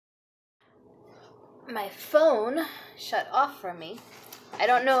My phone shut off from me. I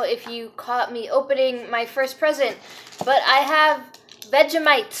don't know if you caught me opening my first present, but I have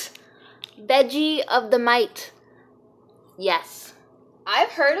Vegemite. Veggie of the Mite. Yes.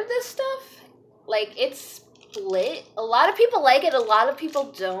 I've heard of this stuff. Like, it's split. A lot of people like it, a lot of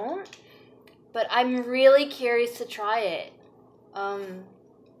people don't. But I'm really curious to try it.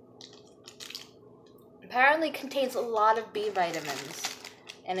 Apparently contains a lot of B vitamins.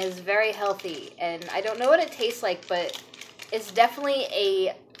 And is very healthy. And I don't know what it tastes like, but it's definitely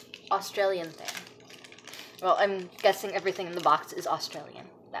a Australian thing. Well, I'm guessing everything in the box is Australian.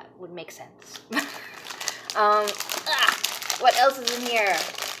 That would make sense. What else is in here?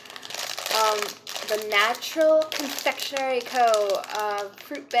 The Natural Confectionery Co.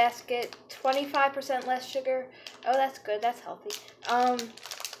 Fruit basket, 25% less sugar. Oh, that's good. That's healthy. I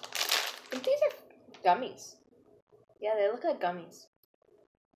think these are gummies. Yeah, they look like gummies.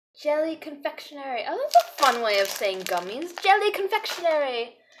 Jelly confectionery. Oh, that's a fun way of saying gummies. Jelly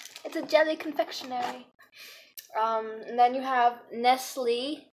confectionery. It's a jelly confectionery. And then you have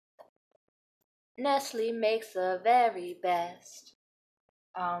Nestle. Nestle makes the very best.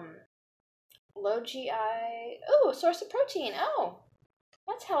 Low GI. Oh, source of protein. Oh,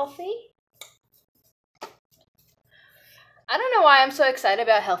 that's healthy. I don't know why I'm so excited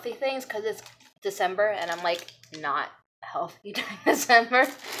about healthy things, because it's December and I'm like not healthy during December.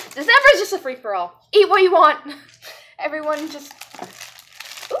 December is just a free-for-all. Eat what you want. Everyone just...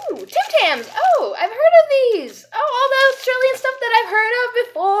 Ooh, Tim Tams. Oh, I've heard of these. Oh, all the Australian stuff that I've heard of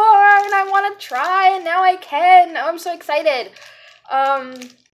before and I want to try and now I can. Oh, I'm so excited.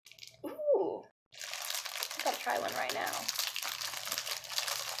 Ooh. I gotta try one right now.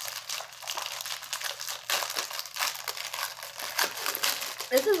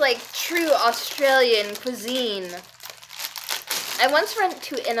 This is like true Australian cuisine. I once went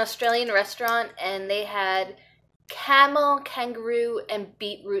to an Australian restaurant and they had camel, kangaroo, and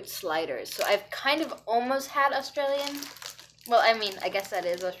beetroot sliders. So I've kind of almost had Australian. Well, I mean, I guess that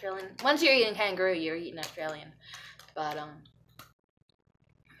is Australian. Once you're eating kangaroo, you're eating Australian. But,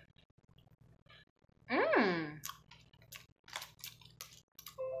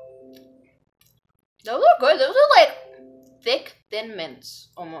 those are good. Those are like thick, thin mints,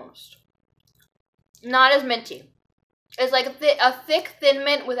 almost. Not as minty. It's like a thick, thin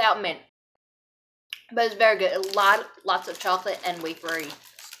mint without mint. But it's very good. Lots of chocolate and wafery.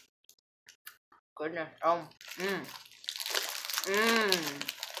 Goodness. Oh.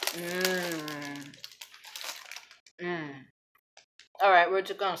 Alright, we're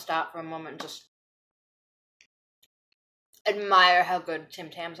just gonna stop for a moment and just admire how good Tim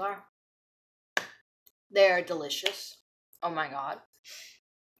Tams are. They're delicious. Oh my god.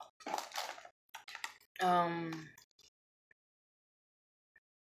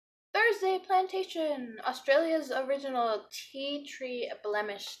 Thursday Plantation, Australia's original tea tree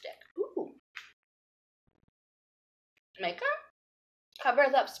blemish stick. Ooh. Maker?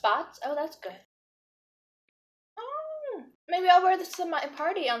 Covers up spots? Oh, that's good. Oh, maybe I'll wear this to my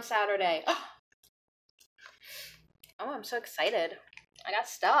party on Saturday. Oh, I'm so excited. I got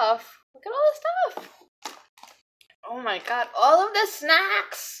stuff. Look at all the stuff. Oh my god, all of the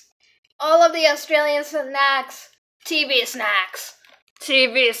snacks. All of the Australian snacks. TV snacks.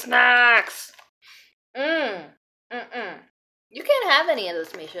 TV snacks. You can't have any of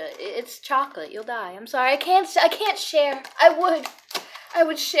this, Misha. It's chocolate. You'll die. I'm sorry. I can't share. I would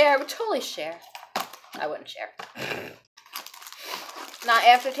share. I would totally share. I wouldn't share. Not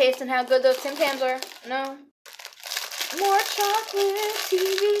after tasting how good those Tim Tams are. No. More chocolate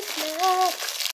TV snacks.